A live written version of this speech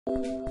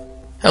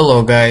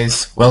Hello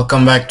guys,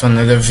 welcome back to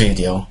another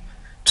video.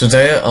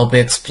 Today I'll be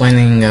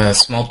explaining a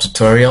small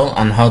tutorial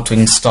on how to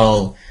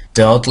install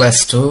the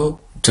Outlast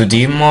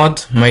 2D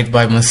mod made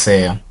by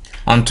Masaya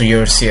onto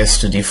your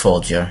CS2D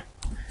folder.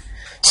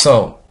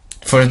 So,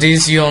 for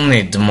this you'll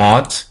need the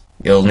mod,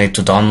 you'll need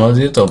to download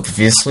it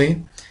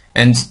obviously,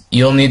 and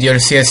you'll need your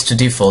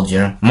CS2D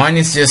folder. Mine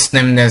is just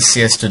named as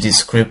CS2D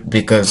script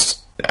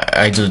because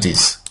I do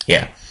this,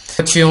 yeah.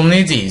 What you'll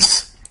need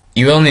is,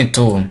 you will need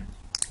to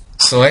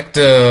select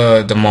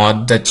the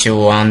mod that you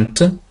want,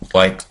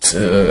 like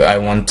I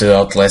want the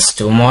Outlast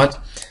 2 mod.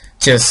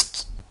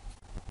 Just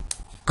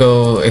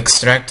go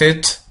extract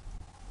it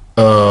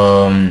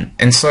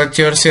and select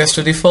your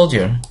CS2D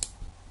folder,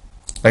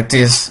 like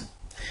this.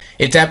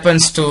 It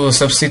happens to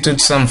substitute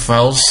some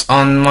files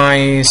on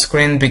my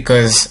screen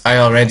because I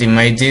already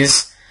made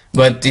this,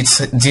 but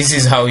this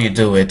is how you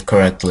do it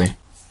correctly.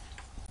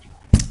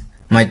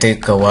 Might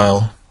take a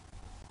while.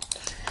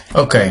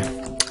 Okay,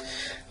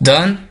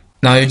 done.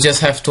 Now you just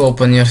have to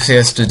open your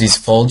CS2D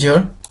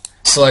folder,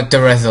 select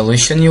the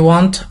resolution you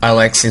want, I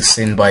like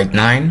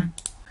 16:9,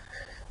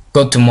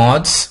 go to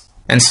mods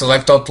and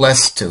select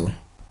Outlast 2.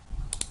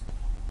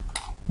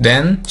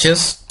 Then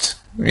just,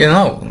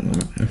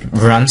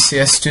 run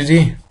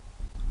CS2D.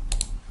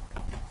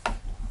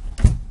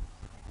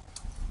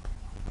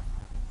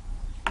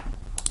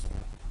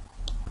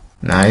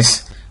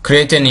 Nice.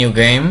 Create a new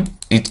game.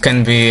 It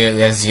can be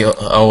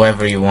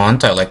however you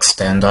want, I like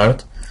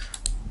standard.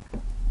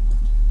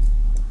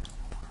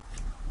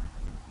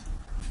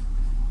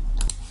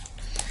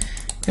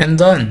 And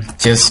done.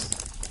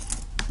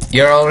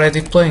 You're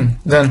already playing.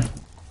 Done.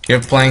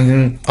 You're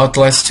playing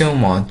Outlast 2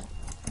 mod.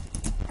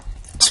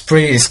 It's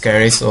pretty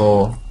scary,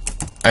 so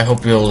I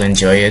hope you'll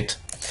enjoy it.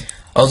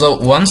 Although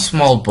one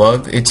small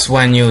bug, it's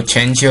when you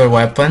change your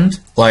weapon.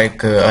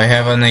 Like I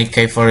have an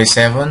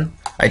AK-47,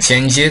 I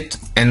change it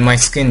and my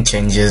skin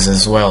changes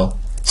as well.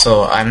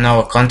 So I'm now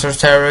a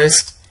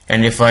counter-terrorist,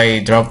 and if I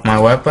drop my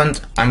weapon,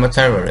 I'm a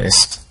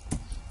terrorist.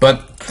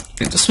 But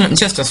it's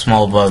just a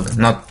small bug,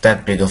 not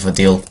that big of a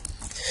deal.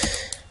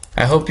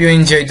 I hope you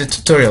enjoyed the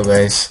tutorial,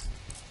 guys.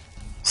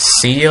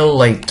 See you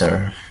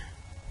later.